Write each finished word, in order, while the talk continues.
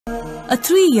A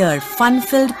 3-year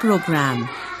fun-filled program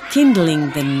kindling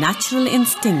the natural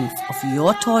instincts of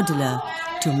your toddler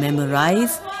to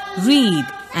memorize, read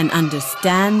and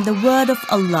understand the word of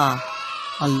Allah,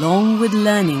 along with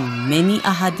learning many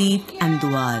ahadith and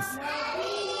du'as.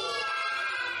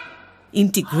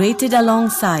 Integrated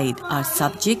alongside are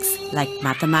subjects like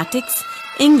mathematics,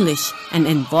 English and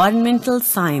environmental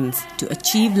science to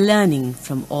achieve learning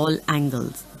from all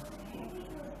angles.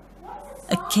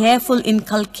 A careful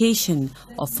inculcation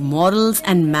of morals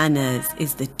and manners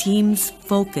is the team's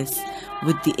focus,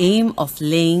 with the aim of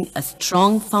laying a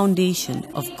strong foundation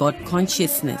of God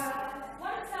consciousness,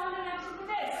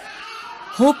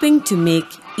 hoping to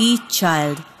make each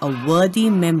child a worthy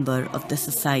member of the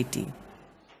society.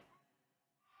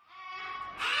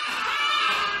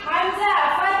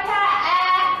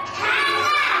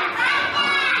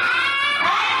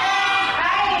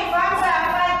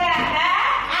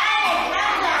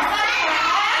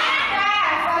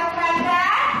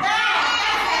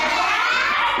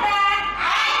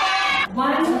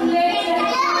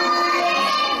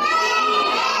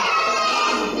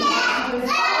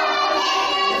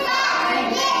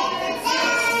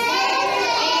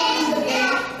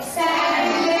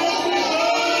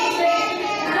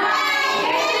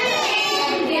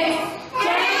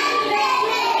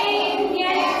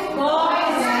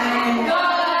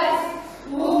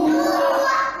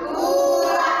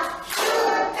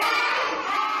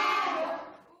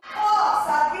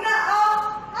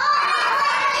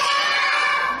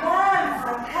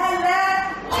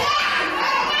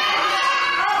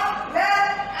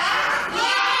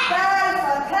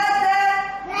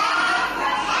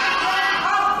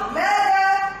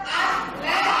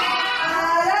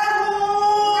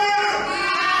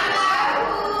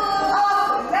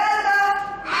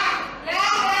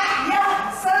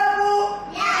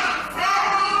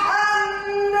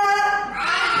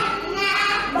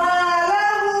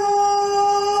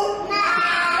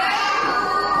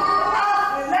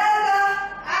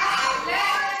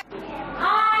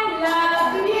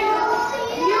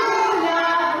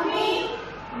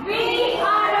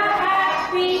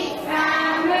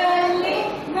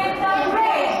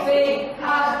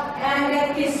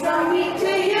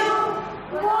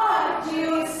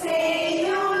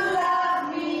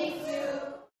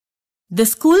 The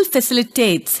school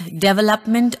facilitates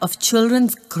development of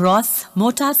children's gross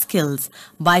motor skills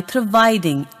by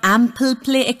providing ample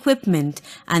play equipment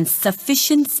and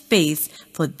sufficient space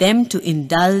for them to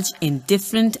indulge in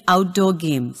different outdoor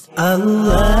games.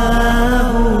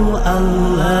 Allahu,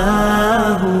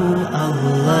 Allahu,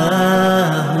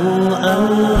 Allahu,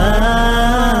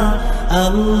 Allah,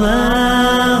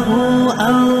 Allahu,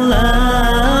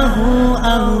 Allahu,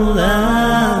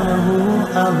 Allahu,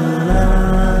 Allah.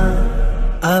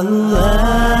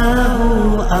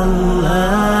 Allahu,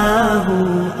 Allahu,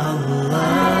 Allah.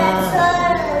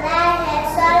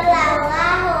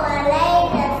 Sallallahu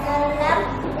alayhi wa sallam.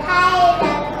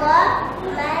 Khairukum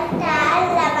man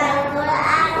ta'allama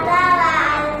al-Qur'an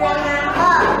wa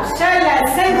 'allamahu. Shalla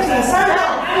santi sana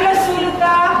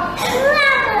rasuluka.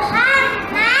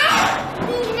 Muhammad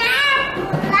bin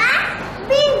Abdullah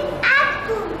bin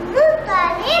Abdul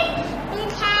Muttalib bin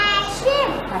Hashim.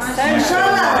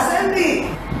 Inshallah, Sandy.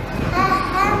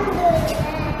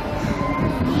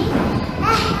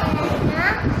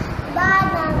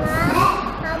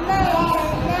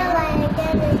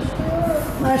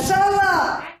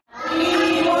 MashaAllah.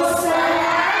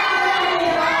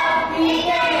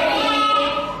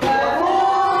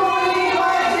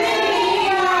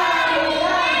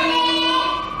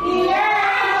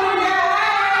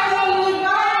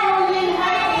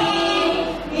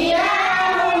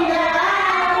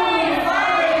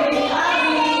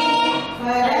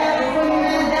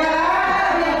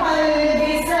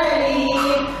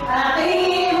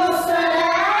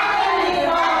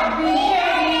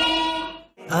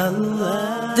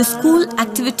 The school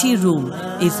activity room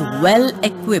is well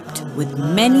equipped with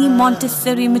many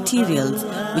Montessori materials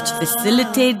which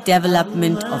facilitate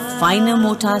development of finer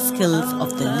motor skills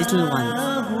of the little ones.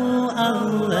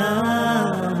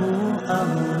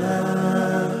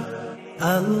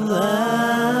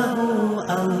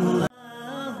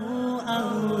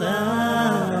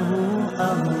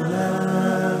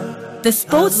 The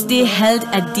sports day held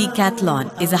at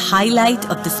Decathlon is a highlight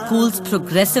of the school's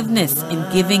progressiveness in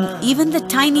giving even the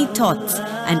tiny tots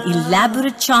an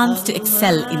elaborate chance to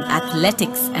excel in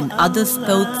athletics and other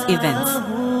sports events.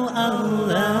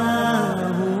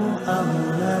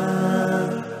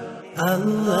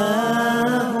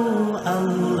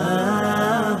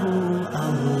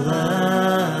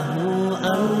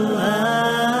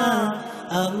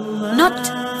 Not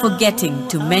forgetting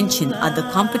to mention other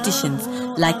competitions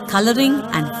like coloring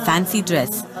and fancy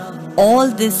dress. All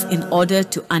this in order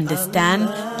to understand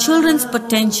children's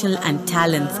potential and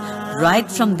talents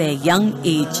right from their young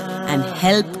age and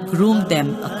help groom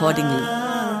them accordingly.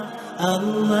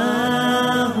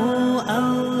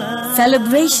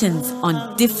 Celebrations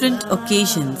on different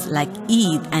occasions like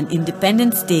Eid and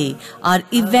Independence Day are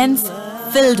events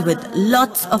filled with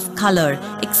lots of color,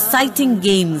 exciting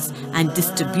games and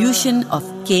distribution of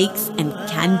cakes and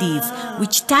candies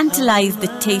which tantalize the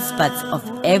taste buds of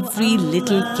every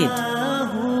little kid.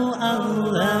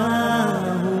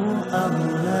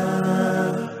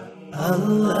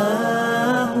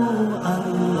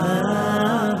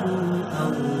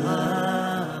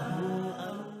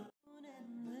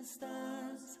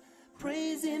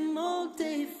 Praise Him all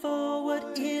day for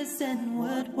what is and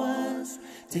what was.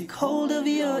 Take hold of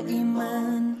your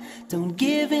iman, don't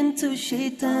give in to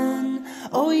shaitan.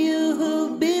 Oh, you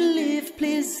who believe,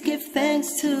 please give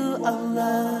thanks to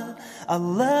Allah.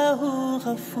 Allahu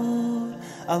Ghafoor,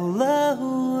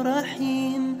 Allahu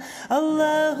Rahim,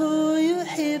 Allahu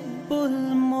yuhibbul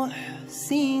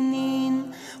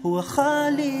muhsinin. Huwa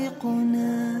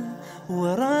khaliquna,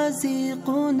 huwa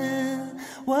raziquna,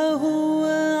 وهو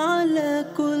على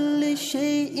كل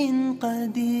شيء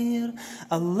قدير.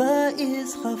 Allah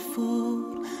is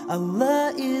Ghafoor,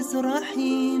 Allah is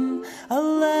Rahim,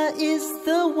 Allah is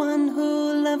the one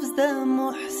who loves the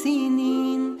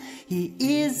Muhsinin. He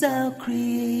is our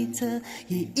creator,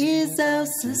 He is our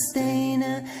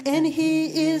sustainer, and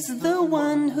He is the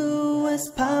one who has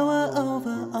power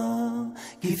over all.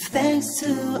 Give thanks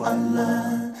to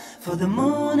Allah for the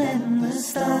moon and the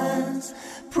stars.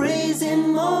 Praise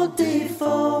Him all day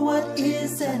for what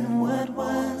is and what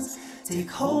was.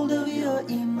 Take hold of your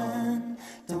iman,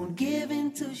 don't give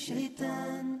in to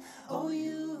shaitan. Oh,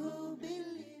 you who believe.